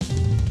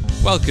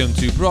Welcome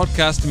to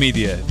Broadcast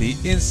Media, the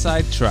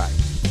Inside Track,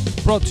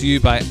 brought to you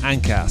by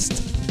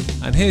Ancast.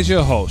 And here's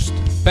your host,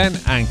 Ben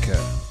Anker.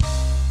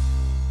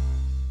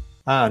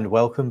 And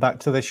welcome back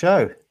to the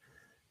show.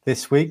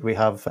 This week we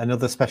have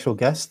another special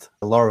guest,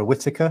 Laura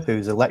Whitaker,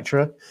 who's a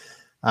lecturer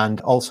and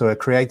also a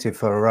creative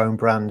for her own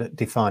brand,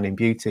 Defining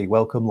Beauty.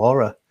 Welcome,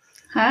 Laura.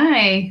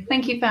 Hi,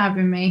 thank you for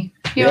having me.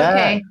 You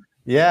okay?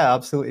 Yeah,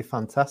 absolutely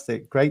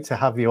fantastic. Great to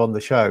have you on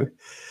the show.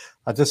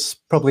 I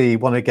just probably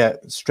want to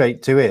get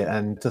straight to it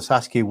and just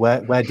ask you,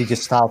 where did you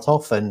start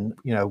off, and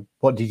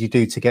what did you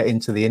do to get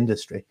into the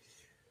industry?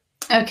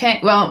 Okay,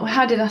 well,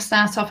 how did I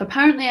start off?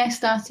 Apparently I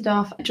started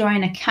off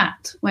drawing a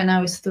cat when I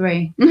was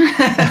 3.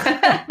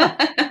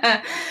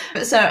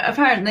 So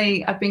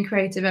apparently I've been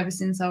creative ever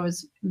since I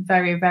was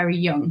very, very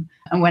young.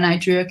 And when I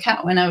drew a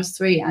cat when I was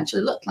 3, it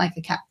actually looked like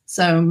a cat.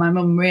 So my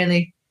mum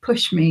really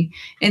pushed me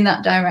in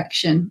that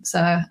direction.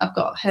 So I've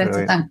got her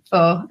to thank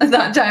for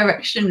that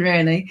direction,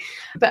 really.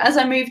 But as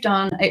I moved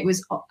on, I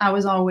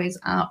was always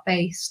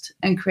art-based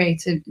and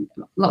creative,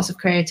 lots of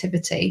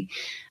creativity.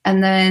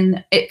 And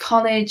then at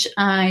college,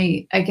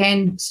 I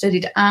again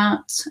studied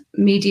art,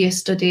 media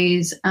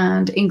studies,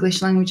 and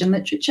English language and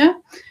literature.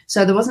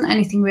 So there wasn't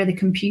anything really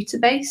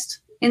computer-based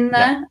in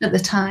there at the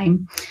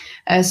time.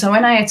 So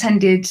when I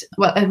attended,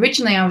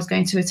 originally I was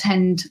going to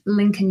attend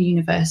Lincoln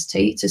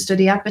University to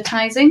study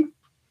advertising.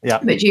 Yeah.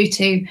 But due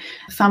to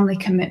family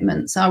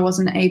commitments, I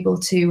wasn't able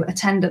to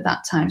attend at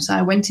that time. So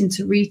I went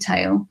into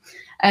retail,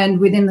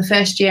 and within the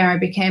first year, I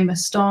became a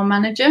store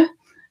manager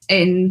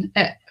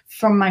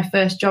from my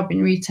first job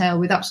in retail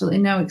with absolutely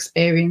no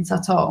experience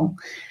at all.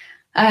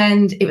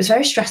 And it was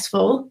very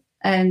stressful,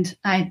 and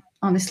I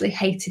honestly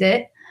hated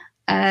it.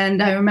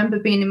 And I remember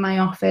being in my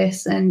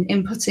office and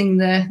inputting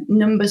the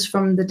numbers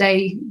from the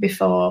day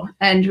before,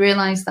 and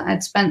realised that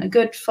I'd spent a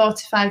good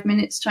 45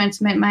 minutes trying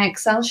to make my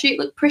Excel sheet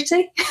look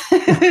pretty.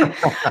 And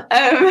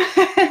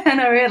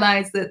I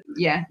realised that,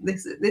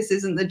 this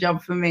isn't the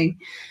job for me.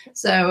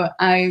 So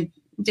I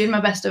did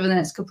my best over the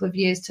next couple of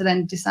years to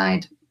then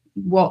decide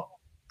what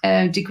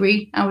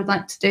degree I would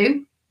like to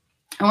do.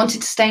 I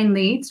wanted to stay in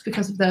Leeds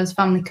because of those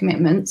family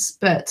commitments,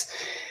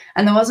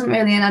 and there wasn't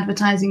really an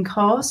advertising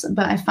course,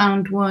 but I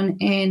found one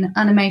in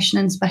animation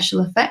and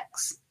special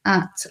effects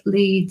at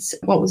Leeds,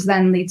 what was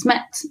then Leeds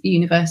Met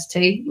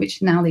University, which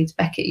is now Leeds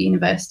Beckett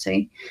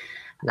University.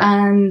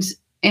 Yeah. And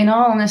in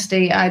all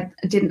honesty, I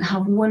didn't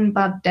have one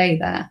bad day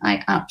there.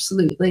 I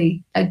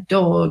absolutely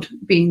adored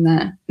being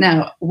there.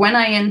 Now, when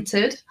I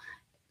entered,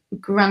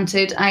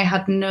 granted, I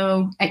had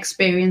no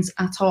experience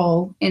at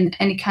all in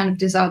any kind of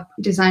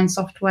design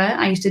software.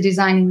 I used to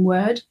design in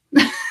Word.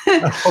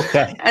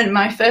 Okay. And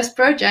my first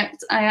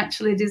project I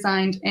actually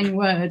designed in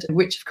Word,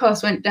 which of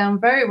course went down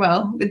very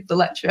well with the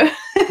lecturer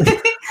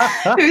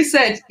who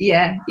said,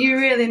 you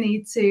really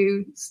need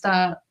to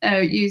start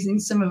using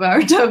some of our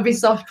Adobe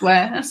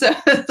software. So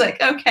I was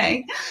like,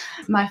 okay.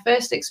 My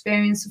first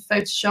experience of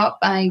Photoshop,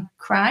 I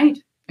cried,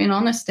 in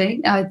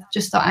honesty. I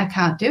just thought, I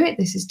can't do it.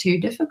 This is too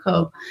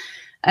difficult.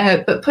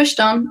 But pushed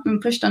on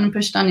and pushed on and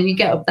pushed on, and you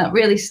get up that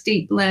really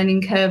steep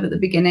learning curve at the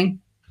beginning.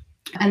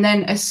 And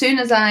then as soon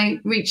as I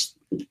reached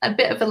a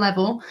bit of a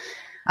level,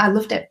 I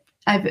loved it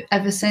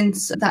ever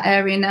since that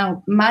area.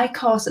 Now, my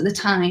course at the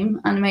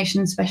time, animation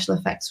and special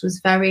effects, was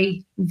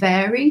very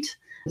varied.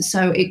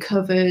 So it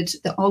covered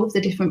all of the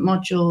different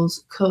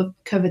modules,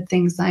 covered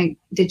things like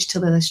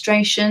digital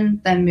illustration,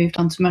 then moved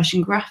on to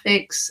motion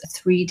graphics,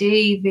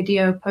 3D,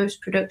 video,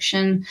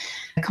 post-production,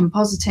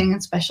 compositing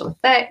and special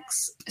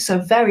effects. So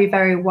very,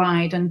 very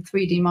wide, and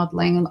 3D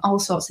modeling and all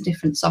sorts of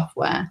different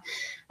software.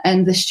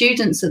 And the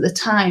students at the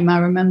time, I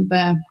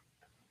remember,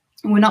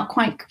 were not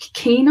quite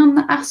keen on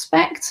that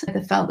aspect.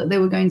 They felt that they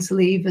were going to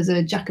leave as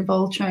a jack of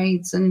all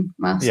trades and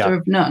master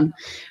of none,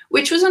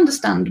 which was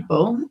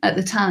understandable at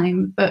the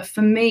time. But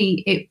for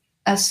me,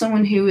 as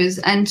someone who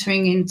was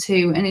entering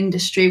into an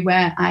industry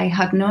where I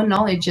had no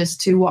knowledge as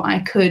to what I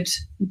could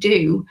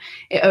do,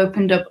 it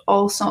opened up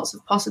all sorts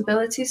of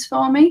possibilities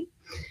for me.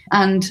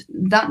 And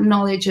that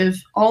knowledge of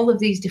all of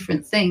these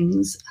different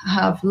things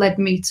have led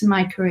me to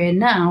my career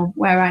now,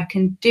 where I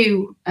can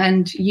do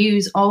and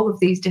use all of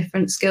these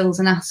different skills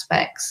and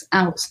aspects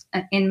out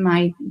in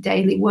my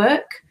daily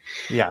work,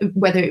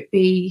 whether it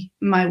be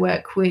my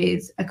work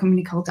with a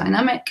company called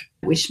Dynamic,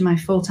 which is my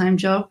full-time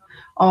job,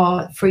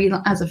 or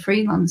as a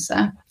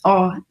freelancer,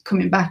 or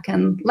coming back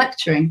and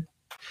lecturing,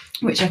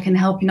 which I can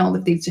help in all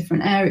of these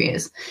different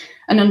areas.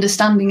 And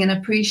understanding and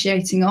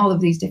appreciating all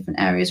of these different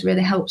areas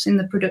really helps in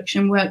the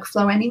production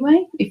workflow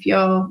anyway, if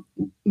you're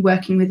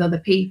working with other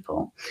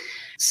people.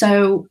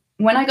 So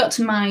when I got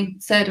to my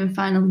third and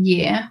final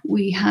year,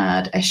 we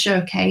had a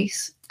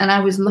showcase, and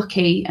I was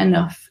lucky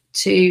enough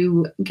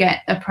to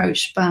get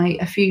approached by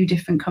a few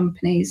different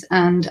companies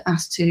and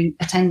asked to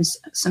attend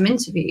some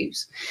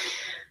interviews.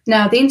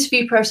 Now, the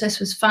interview process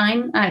was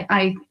fine.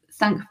 I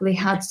thankfully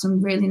had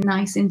some really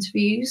nice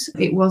interviews.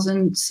 It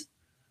wasn't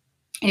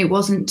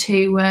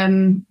too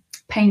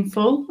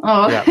painful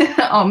or,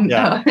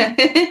 Yeah.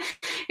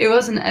 it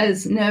wasn't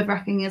as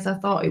nerve-wracking as I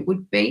thought it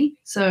would be.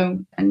 So,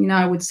 and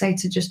I would say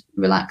to just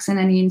relax in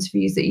any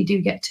interviews that you do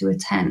get to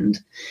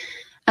attend.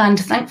 And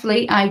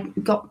thankfully I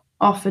got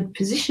offered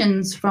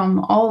positions from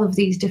all of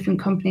these different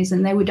companies,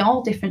 and they were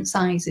all different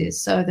sizes.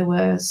 So there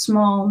were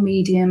small,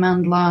 medium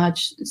and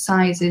large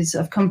sizes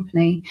of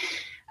company,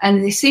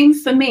 and they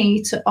seemed for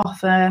me to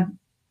offer,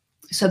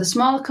 so the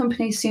smaller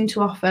companies seemed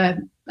to offer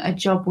a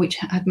job which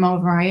had more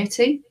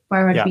variety,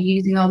 where I'd be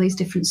using all these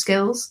different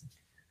skills.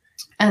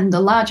 And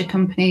the larger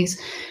companies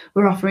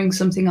were offering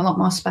something a lot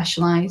more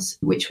specialized,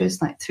 which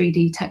was like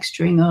 3D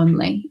texturing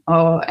only,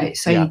 or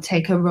so you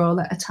take a role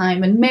at a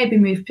time and maybe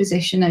move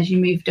position as you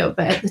moved up.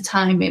 But at the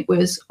time it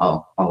was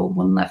all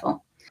one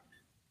level.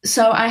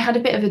 So I had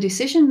a bit of a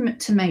decision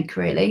to make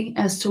really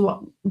as to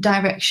what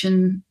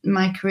direction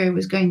my career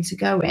was going to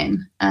go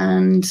in.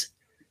 And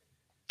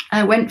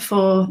I went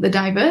for the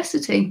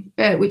diversity,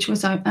 which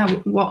was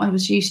what I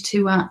was used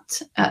to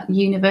at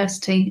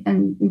university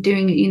and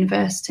doing at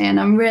university. And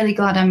I'm really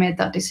glad I made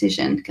that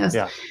decision, because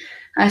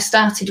I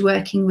started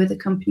working with a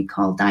company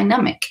called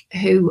Dynamic,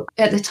 who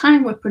at the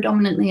time were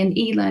predominantly an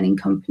e-learning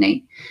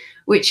company,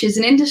 which is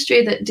an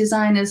industry that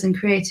designers and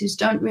creatives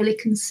don't really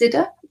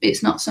consider.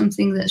 It's not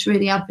something that's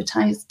really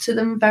advertised to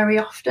them very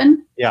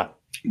often. Yeah.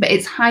 But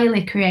it's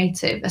highly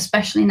creative,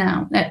 especially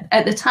now.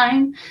 At the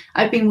time,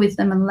 I've been with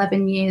them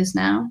 11 years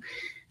now.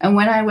 And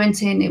when I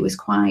went in, it was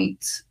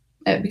quite,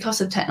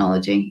 because of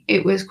technology,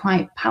 it was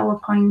quite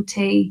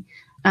PowerPointy,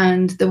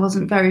 and there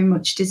wasn't very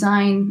much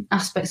design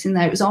aspects in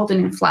there. It was all done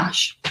in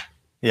Flash,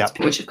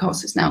 which of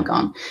course is now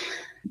gone.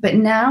 But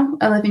now,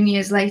 11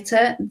 years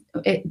later,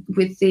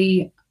 with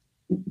the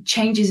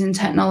changes in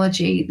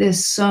technology,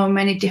 there's so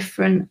many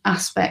different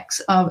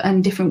aspects of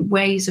and different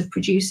ways of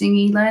producing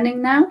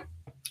e-learning now.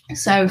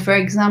 So, for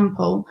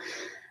example,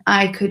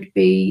 I could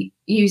be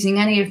using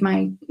any of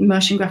my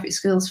motion graphic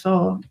skills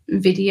for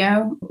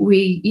video.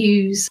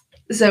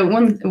 So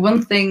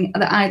one thing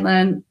that I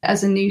learned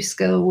as a new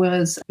skill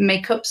was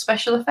makeup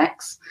special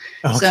effects.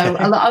 Okay. So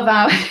a lot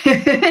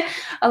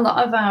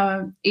of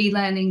our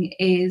e-learning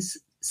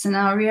is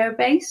scenario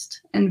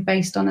based and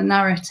based on a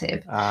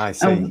narrative. I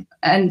see.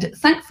 And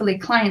thankfully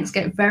clients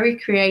get very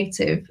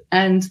creative,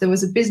 and there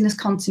was a business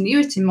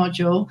continuity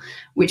module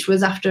which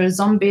was after a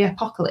zombie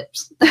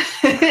apocalypse.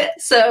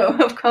 So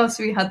of course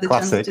we had the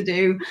chance to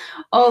do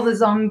all the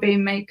zombie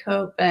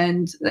makeup,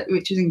 and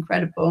which is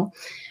incredible.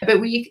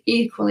 But we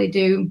equally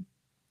do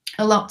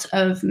a lot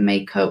of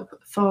makeup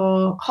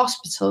for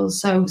hospitals.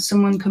 So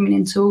someone coming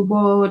into a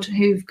ward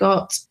who've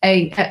got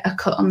a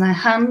cut on their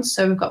hand,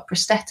 so we've got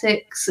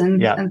prosthetics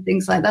and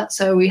things like that.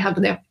 So I had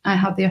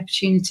the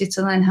opportunity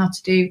to learn how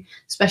to do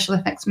special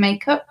effects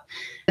makeup.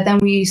 Then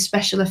we use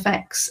special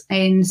effects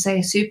in, say,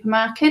 a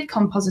supermarket,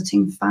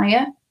 compositing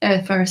fire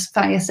for a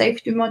fire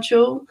safety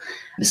module.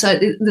 So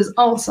there's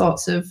all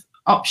sorts of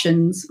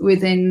options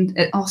within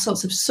all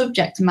sorts of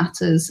subject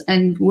matters,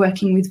 and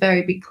working with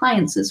very big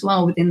clients as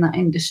well within that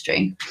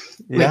industry,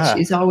 which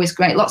is always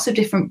great. Lots of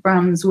different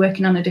brands,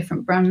 working on a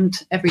different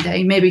brand every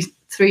day, maybe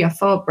 3 or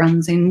 4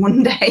 brands in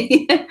one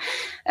day,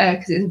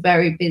 because it's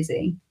very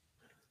busy.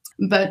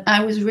 But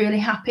I was really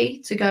happy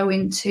to go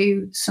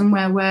into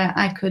somewhere where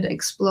I could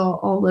explore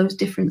all those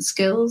different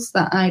skills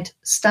that I'd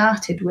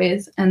started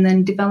with, and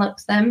then develop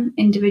them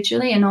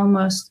individually and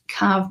almost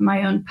carve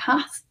my own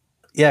path.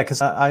 Yeah,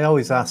 because I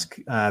always ask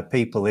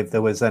people if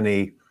there was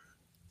any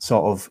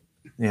sort of,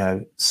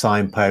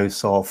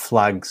 signposts or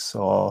flags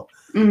or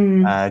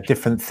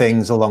different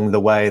things along the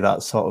way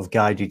that sort of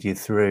guided you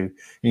through.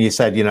 And you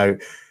said,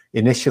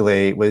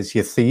 initially it was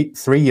your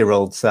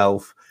 3-year-old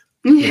self,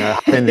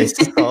 having this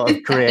sort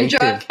of creative.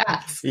 Draw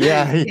cats.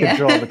 Yeah, you could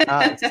draw the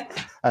cats.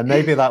 And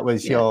maybe that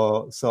was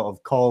your sort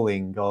of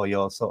calling, or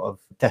your sort of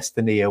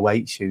destiny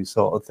awaits you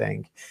sort of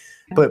thing.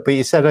 Yeah. But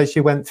you said as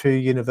you went through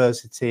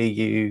university,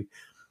 you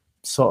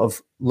sort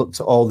of looked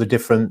at all the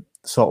different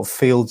sort of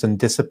fields and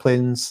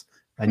disciplines,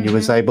 and you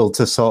was able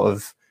to sort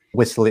of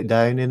whistle it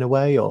down in a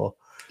way, or?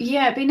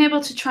 Yeah, being able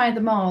to try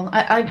them all.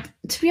 I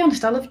to be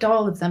honest, I loved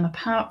all of them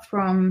apart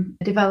from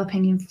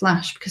developing in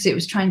Flash, because it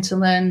was trying to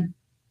learn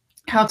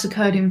how to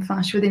code in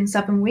Flash within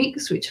 7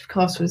 weeks, which of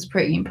course was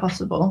pretty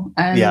impossible.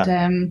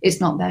 And it's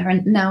not there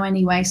now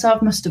anyway. So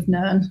I must have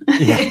known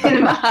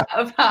in my heart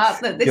of heart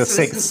that this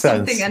was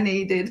something I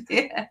needed.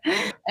 Yeah.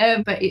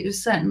 But it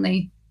was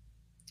certainly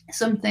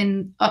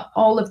something,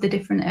 all of the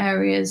different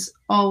areas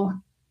all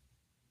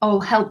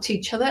helped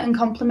each other and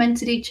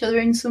complemented each other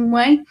in some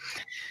way,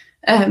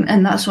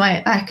 and that's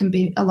why I can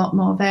be a lot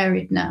more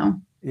varied now.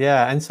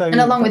 And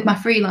along with my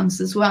freelance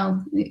as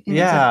well, in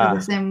exactly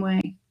the same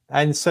way.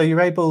 And so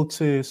you're able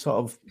to sort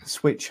of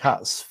switch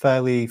hats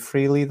fairly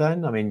freely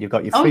then? I mean, you've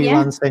got your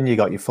freelancing, you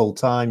got your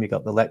full-time, you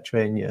got the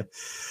lecturing.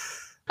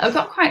 I've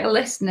got quite a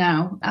list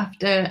now.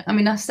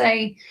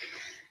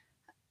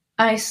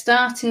 I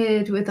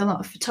started with a lot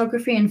of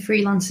photography and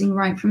freelancing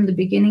right from the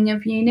beginning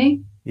of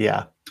uni.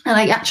 Yeah. And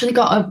I actually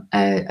got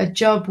a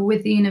job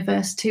with the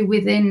university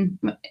in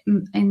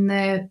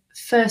the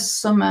first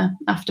summer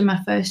after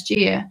my first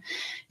year,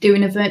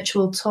 doing a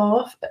virtual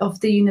tour of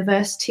the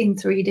university in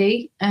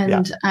 3D.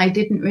 And I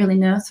didn't really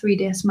know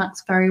 3ds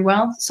Max very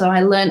well. So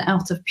I learned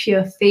out of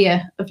pure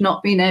fear of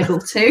not being able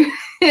to do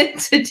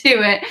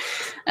it.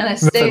 And I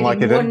stayed Nothing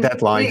like a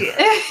deadline.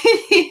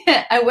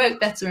 Yeah, I work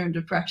better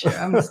under pressure,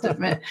 I must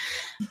admit.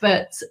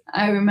 But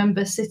I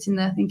remember sitting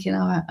there thinking,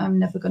 oh, I'm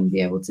never going to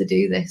be able to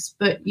do this.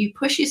 But you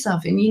push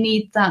yourself, and you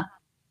need that.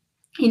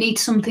 You need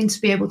something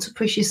to be able to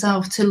push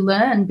yourself to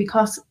learn,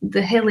 because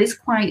the hill is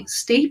quite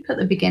steep at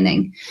the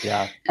beginning.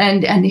 Yeah.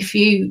 And if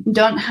you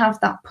don't have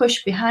that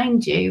push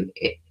behind you,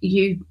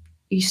 you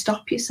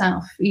stop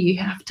yourself. You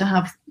have to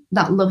have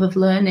that love of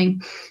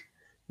learning.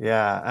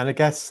 Yeah, and I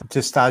guess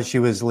just as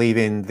you was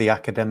leaving the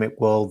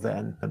academic world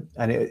then,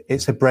 and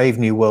it's a brave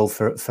new world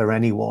for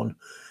anyone,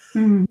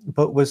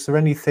 but was there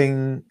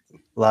anything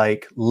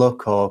like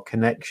luck or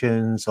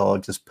connections or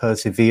just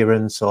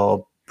perseverance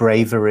or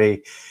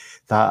bravery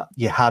that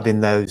you had in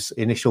those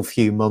initial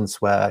few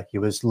months where you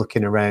was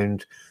looking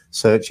around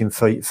searching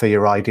for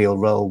your ideal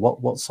role?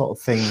 What sort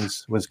of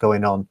things was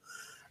going on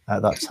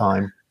at that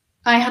time?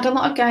 I had a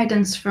lot of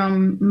guidance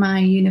from my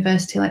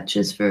university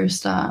lecturers for a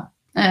start.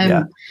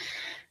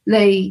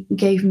 They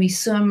gave me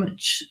so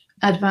much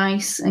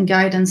advice and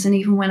guidance, and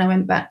even when I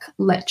went back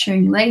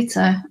lecturing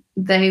later,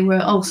 they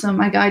were also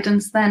my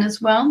guidance then as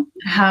well.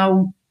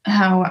 How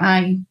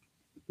I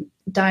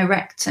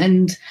direct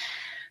and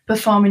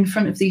perform in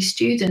front of these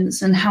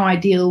students, and how I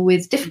deal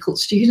with difficult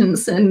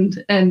students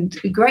and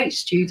great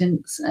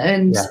students,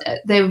 and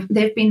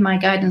they've been my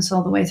guidance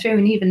all the way through.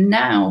 And even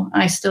now,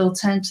 I still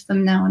turn to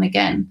them now and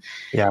again,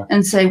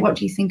 and say, "What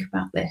do you think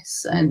about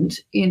this?" And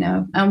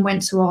and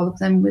went to all of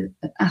them with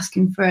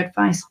asking for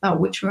advice about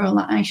which role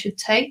that I should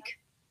take.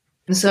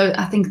 And so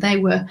I think they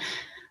were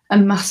a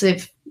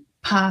massive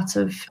part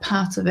of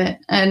it,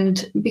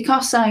 and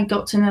because I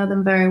got to know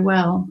them very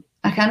well,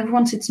 I kind of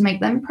wanted to make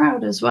them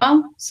proud as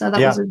well. So that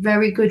was a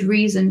very good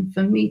reason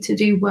for me to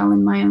do well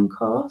in my own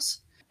course,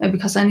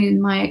 because I knew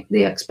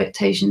the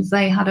expectations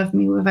they had of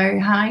me were very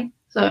high.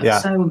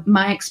 So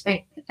my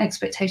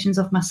expectations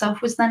of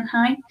myself was then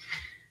high.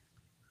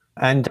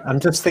 And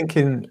I'm just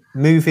thinking,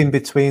 moving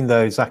between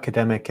those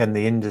academic and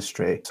the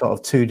industry, sort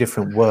of two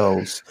different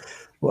worlds,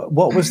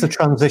 what was the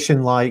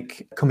transition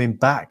like coming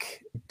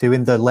back,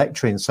 doing the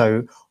lecturing?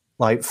 So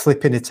like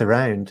flipping it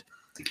around.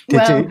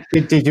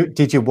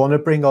 Did you want to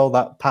bring all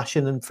that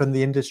passion from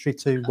the industry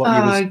to what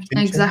you was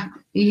teaching?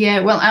 Exactly.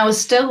 Yeah. Well, I was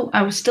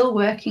still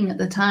working at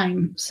the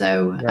time,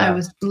 so I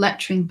was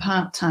lecturing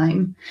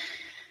part-time,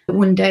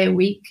 1 day a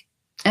week,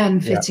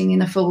 and fitting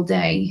in a full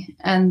day,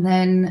 and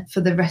then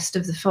for the rest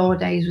of the 4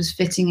 days was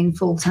fitting in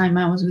full-time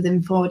hours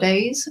within 4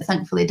 days.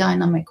 Thankfully,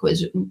 Dynamic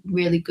was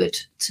really good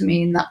to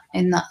me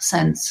in that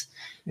sense,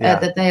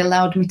 that they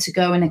allowed me to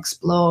go and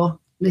explore.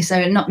 They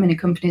say not many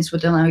companies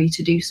would allow you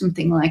to do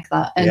something like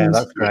that. And,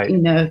 that's great.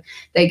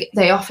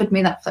 They offered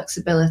me that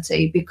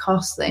flexibility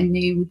because they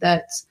knew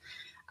that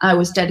I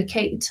was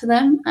dedicated to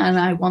them and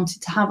I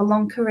wanted to have a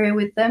long career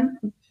with them.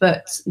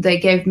 But they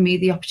gave me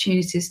the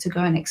opportunities to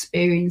go and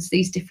experience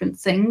these different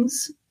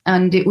things.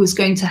 And it was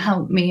going to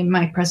help me in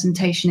my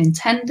presentation in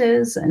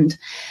tenders. And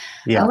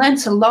I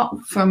learned a lot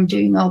from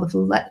doing all of the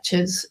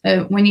lectures.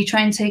 When you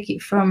try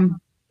and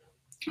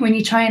when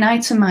you try and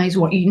itemize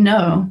what you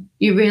know,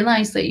 you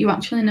realize that you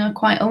actually know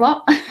quite a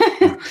lot.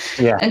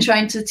 And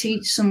trying to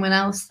teach someone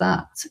else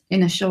that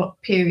in a short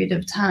period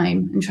of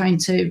time and trying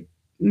to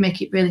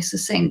make it really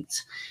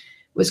succinct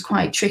was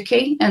quite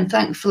tricky. And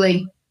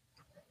thankfully,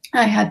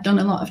 I had done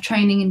a lot of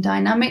training in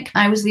Dynamic.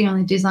 I was the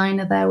only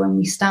designer there when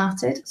we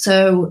started.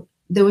 So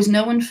there was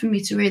no one for me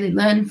to really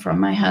learn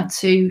from. I had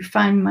to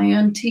find my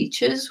own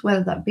teachers,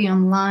 whether that be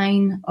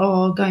online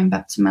or going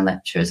back to my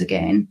lecturers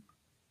again,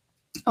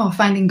 or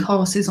finding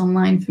courses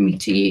online for me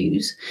to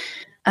use.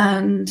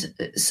 And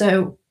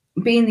so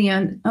being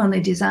the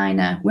only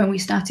designer, when we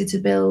started to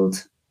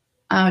build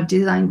our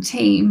design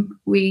team,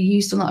 we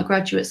used a lot of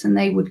graduates, and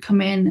they would come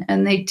in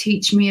and they'd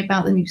teach me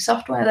about the new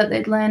software that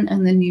they'd learned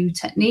and the new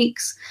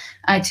techniques.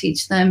 I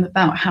teach them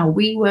about how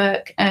we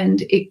work,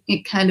 and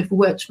it kind of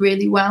worked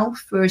really well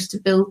for us to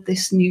build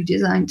this new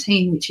design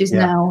team, which is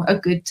now a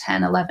good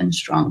 10, 11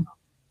 strong.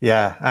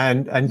 Yeah,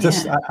 and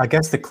just I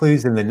guess the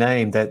clue's in the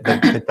name, that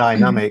the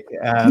Dynamic.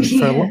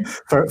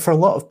 For a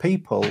lot of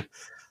people,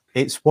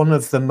 it's one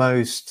of the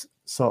most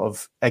sort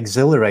of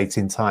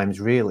exhilarating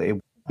times, really,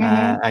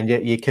 and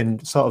yet you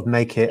can sort of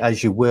make it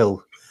as you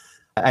will,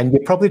 and you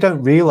probably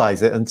don't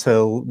realize it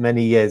until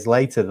many years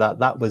later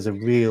that was a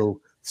real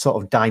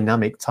sort of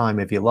dynamic time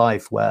of your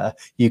life where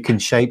you can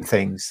shape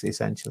things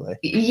essentially.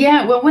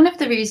 Yeah, well, one of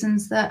the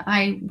reasons that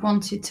I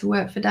wanted to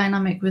work for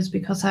Dynamic was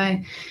because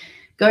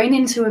going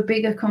into a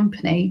bigger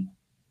company,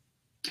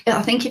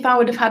 I think if I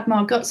would have had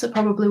more guts, I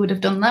probably would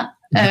have done that.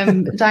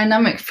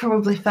 Dynamic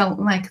probably felt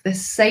like the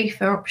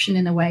safer option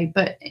in a way,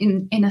 but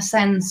in a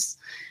sense,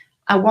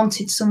 I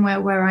wanted somewhere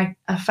where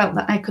I felt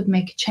that I could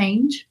make a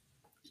change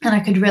and I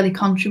could really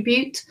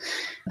contribute.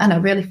 And I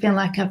really feel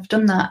like I've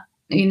done that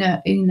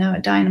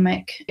at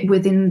Dynamic,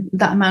 within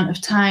that amount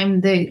of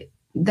time, they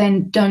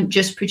then don't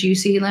just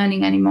produce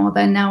e-learning anymore.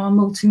 They're now a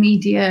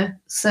multimedia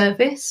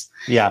service.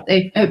 Yeah.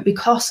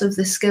 Because of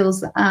the skills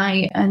that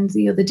I and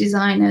the other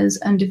designers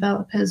and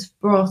developers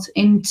brought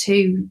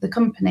into the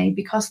company,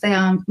 because they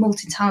are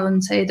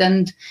multi-talented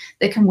and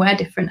they can wear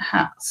different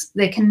hats,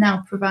 they can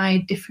now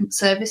provide different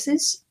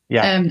services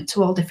to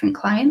all different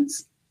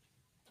clients.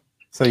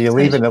 So you're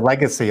leaving a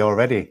legacy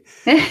already.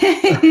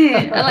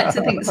 I like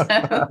to think so.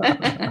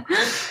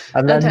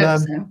 And then, I'd hope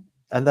so.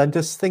 And then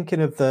just thinking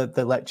of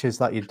the lectures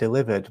that you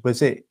delivered,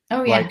 was it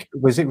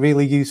was it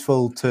really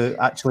useful to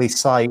actually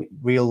cite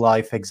real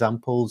life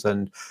examples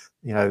and,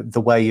 the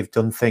way you've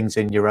done things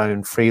in your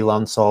own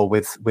freelance or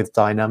with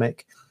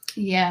Dynamic?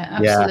 Yeah,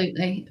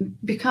 absolutely. Yeah.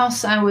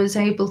 Because I was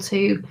able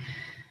to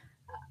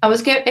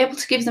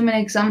give them an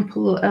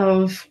example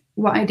of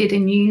what I did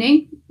in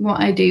uni, what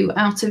I do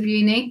out of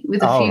uni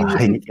with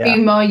a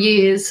few more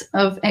years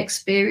of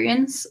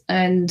experience,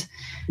 and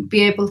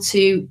be able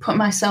to put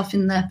myself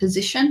in their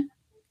position.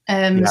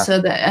 So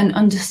that, and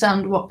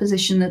understand what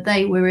position that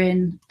they were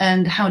in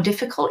and how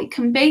difficult it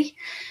can be,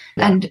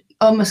 and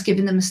almost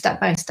giving them a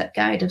step-by-step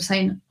guide of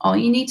saying, all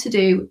you need to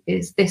do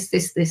is this,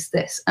 this, this,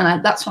 this.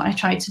 And that's what I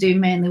tried to do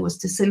mainly, was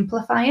to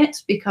simplify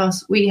it,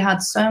 because we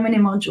had so many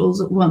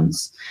modules at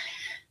once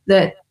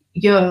that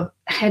your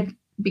head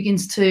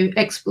begins to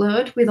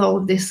explode with all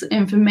of this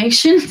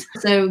information.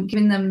 So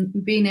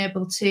being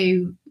able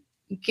to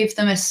give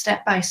them a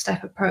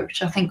step-by-step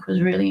approach, I think,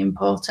 was really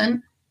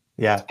important.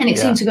 Yeah. And it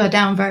seemed to go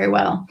down very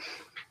well.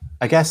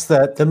 I guess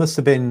that there must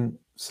have been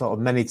sort of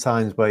many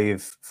times where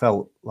you've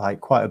felt like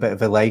quite a bit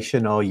of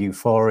elation or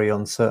euphoria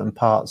on certain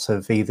parts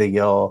of either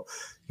your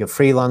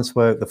freelance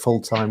work, the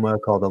full-time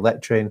work, or the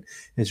lecturing.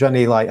 Is there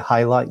any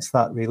highlights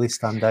that really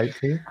stand out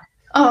to you?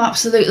 Oh,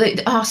 absolutely.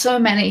 So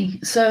many.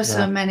 So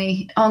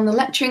many. On the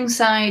lecturing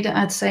side,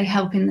 I'd say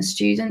helping the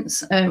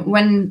students.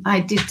 When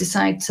I did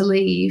decide to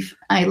leave,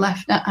 I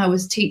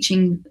was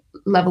teaching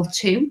level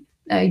 2,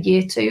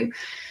 year 2.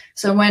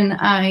 So when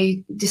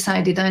I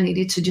decided I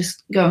needed to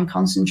just go and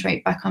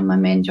concentrate back on my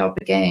main job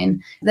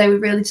again, they were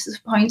really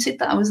disappointed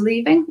that I was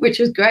leaving, which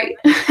was great.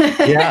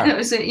 Yeah. It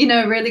was,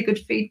 really good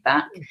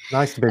feedback.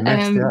 Nice to be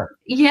missed,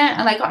 Yeah,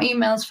 and I got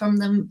emails from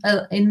them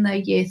in their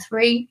year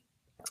 3.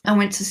 I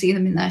went to see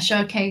them in their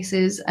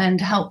showcases and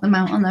help them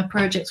out on their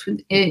projects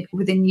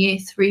within year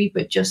 3,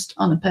 but just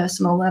on a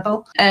personal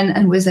level,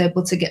 and was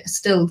able to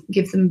still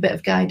give them a bit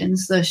of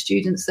guidance. Those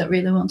students that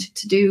really wanted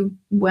to do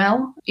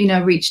well,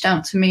 reached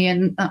out to me,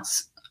 and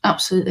that's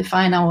absolutely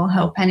fine. I will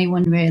help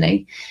anyone,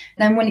 really.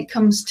 Then when it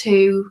comes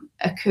to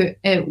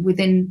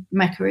within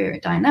my career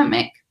at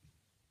Dynamic,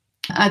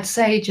 I'd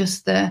say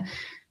just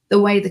the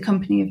way the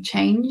company have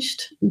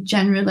changed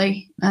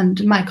generally,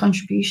 and my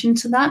contribution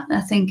to that,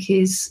 I think,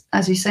 is,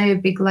 as you say, a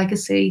big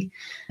legacy.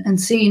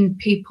 And seeing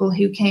people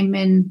who came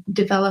in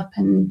develop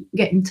and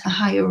get into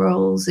higher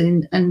roles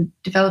and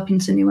develop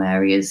into new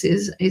areas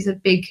is a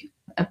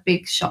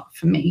big shot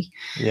for me.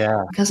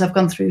 Yeah, because I've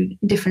gone through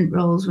different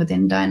roles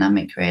within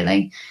Dynamic,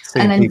 really.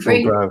 Seeing and then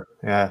people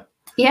grow.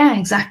 Yeah,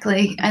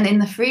 exactly. And in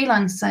the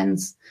freelance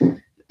sense,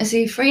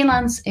 see,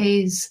 freelance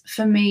is,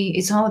 for me,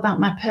 it's all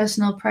about my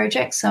personal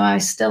projects. So I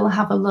still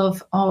have a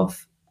love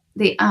of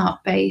the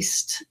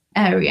art-based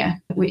area,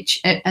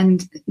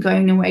 and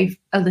going away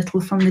a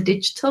little from the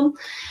digital.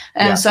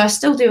 So I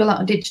still do a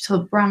lot of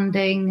digital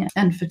branding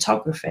and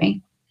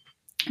photography,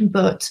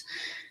 but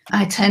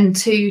I tend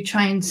to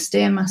try and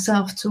steer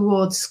myself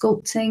towards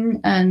sculpting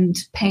and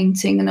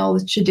painting and all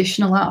the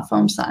traditional art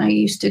forms that I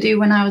used to do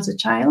when I was a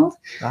child,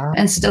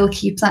 and still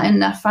keep that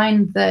in. I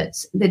find that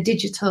the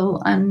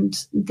digital and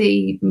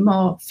the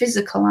more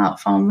physical art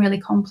form really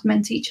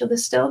complement each other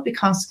still,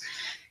 because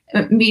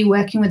me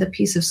working with a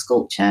piece of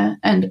sculpture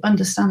and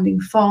understanding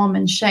form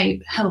and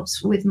shape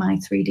helps with my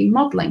 3D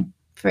modelling.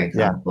 For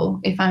example,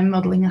 if I'm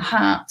modelling a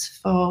hat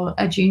for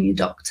a junior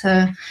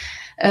doctor,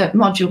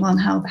 module on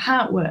how the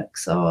heart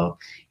works, or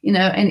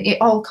and it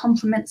all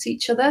complements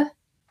each other.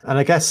 And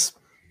I guess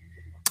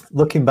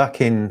looking back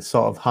in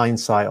sort of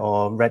hindsight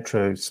or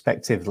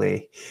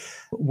retrospectively,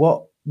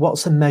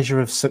 what's a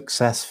measure of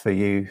success for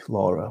you,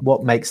 Laura?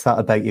 What makes that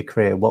about your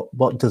career?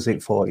 What does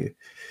it for you?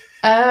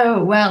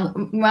 Oh, well,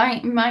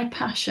 my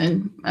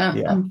passion,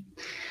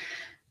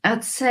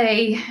 I'd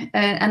say,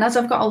 and as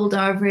I've got older,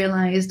 I've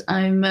realised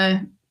I'm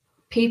a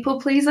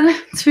people pleaser,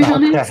 to be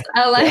honest.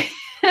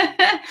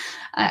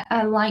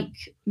 I like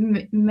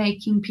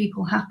making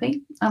people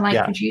happy. I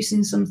like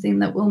producing something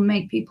that will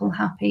make people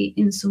happy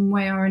in some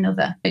way or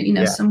another.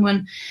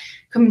 Someone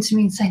coming to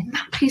me and saying,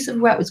 that piece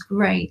of work was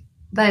great.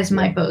 There's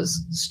my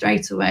buzz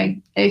straight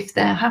away. If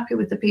they're happy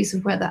with the piece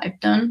of work that I've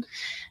done,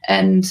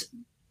 and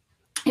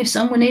if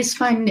someone is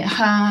finding it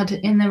hard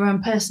in their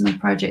own personal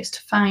projects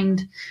to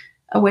find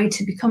a way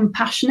to become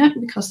passionate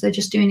because they're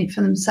just doing it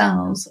for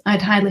themselves,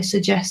 I'd highly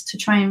suggest to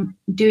try and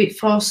do it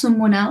for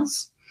someone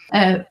else.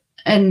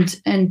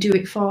 And do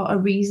it for a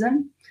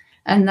reason,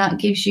 and that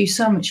gives you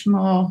so much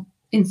more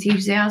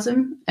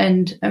enthusiasm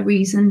and a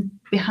reason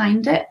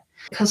behind it.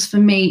 Because for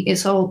me,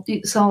 it's all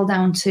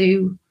down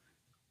to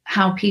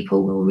how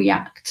people will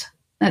react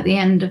at the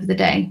end of the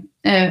day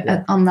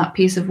on that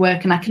piece of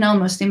work. And I can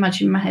almost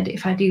imagine in my head,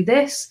 if I do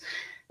this,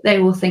 they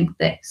will think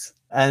this.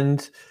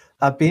 And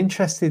I'd be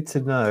interested to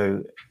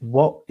know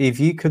what, if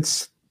you could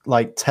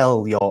like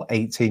tell your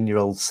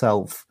 18-year-old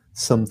self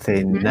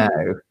something now,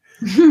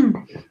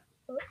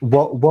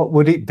 what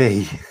would it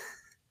be?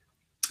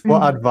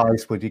 What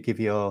advice would you give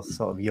your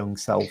sort of young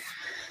self?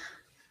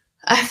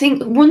 I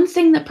think one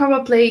thing that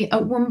probably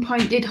at one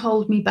point did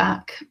hold me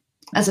back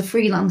as a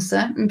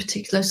freelancer in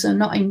particular, so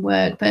not in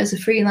work, but as a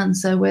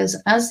freelancer, was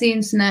as the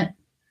internet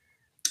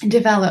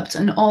developed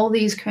and all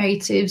these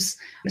creatives,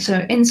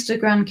 so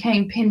Instagram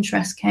came,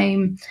 Pinterest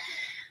came,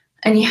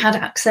 and you had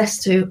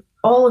access to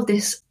all of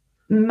this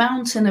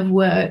mountain of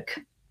work,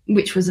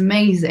 which was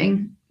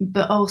amazing,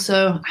 but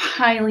also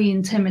highly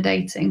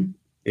intimidating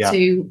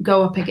to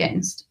go up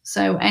against.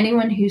 So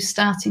anyone who's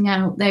starting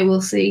out, they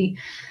will see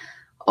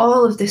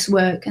all of this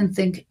work and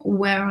think,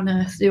 where on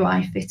earth do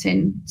I fit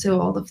in to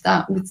all of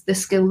that with the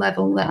skill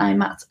level that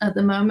I'm at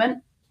the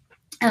moment?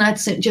 And I'd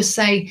just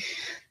say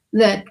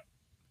that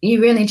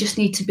you really just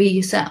need to be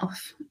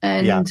yourself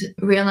and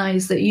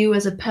realize that you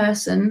as a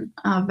person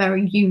are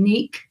very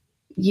unique.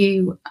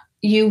 You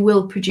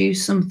will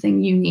produce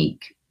something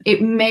unique.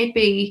 It may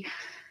be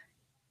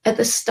at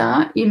the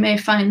start, you may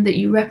find that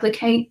you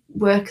replicate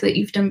work that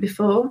you've done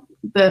before,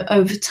 but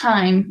over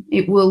time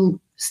it will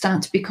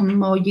start to become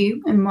more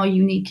you and more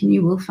unique, and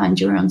you will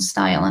find your own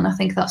style. And I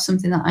think that's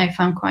something that I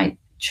found quite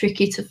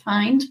tricky to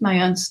find,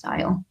 my own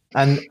style.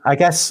 And I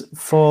guess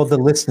for the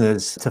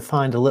listeners to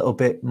find a little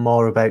bit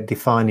more about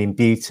Defining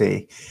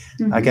Beauty,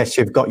 I guess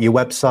you've got your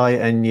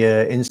website and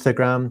your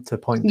Instagram to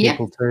point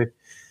people to.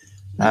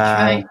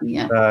 That's right,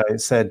 yeah.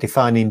 It's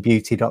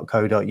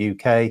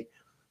definingbeauty.co.uk,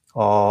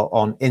 or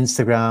on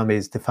Instagram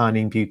is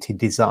Defining Beauty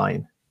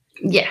Design.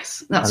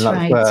 Yes, that's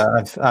right.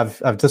 Where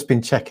I've just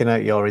been checking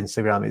out your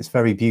Instagram. It's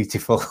very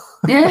beautiful.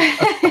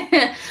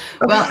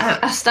 Well,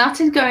 I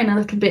started going a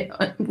little bit.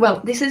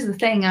 Well, this is the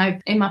thing.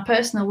 In my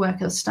personal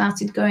work, I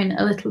started going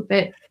a little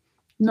bit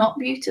not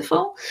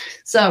beautiful.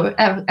 So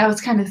I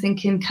was kind of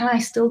thinking, can I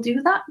still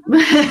do that?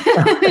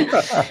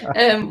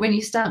 When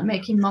you start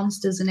making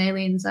monsters and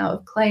aliens out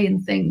of clay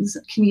and things,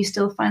 can you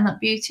still find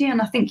that beauty?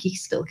 And I think you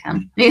still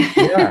can.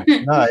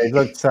 It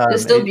looks.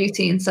 There's still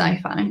beauty in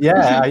sci-fi.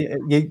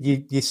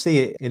 You see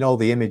it in all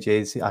the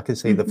images. I can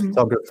see the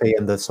photography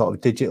and the sort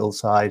of digital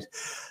side.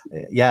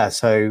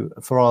 So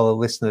for all the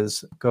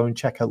listeners, go and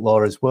check out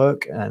Laura's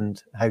work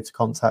and how to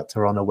contact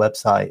her on her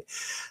website.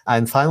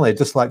 And finally, I'd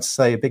just like to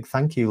say a big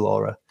thank you,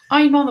 Laura. Oh,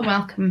 you're more than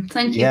welcome.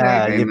 Thank you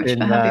very much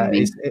for having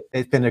me.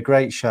 It's been a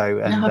great show,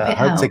 and I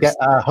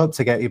hope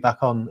to get you back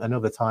on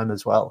another time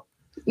as well.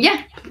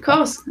 Yeah, of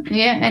course.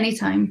 Yeah,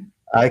 anytime.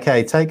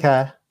 Okay, take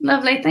care.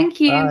 Lovely. Thank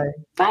you.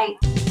 Bye.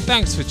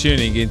 Thanks for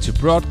tuning in to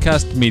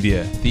Broadcast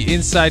Media, the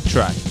Inside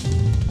Track.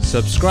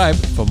 Subscribe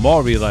for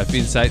more real-life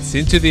insights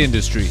into the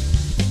industry.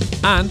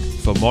 And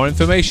for more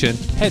information,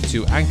 head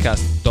to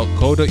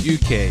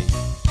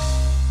ancast.co.uk.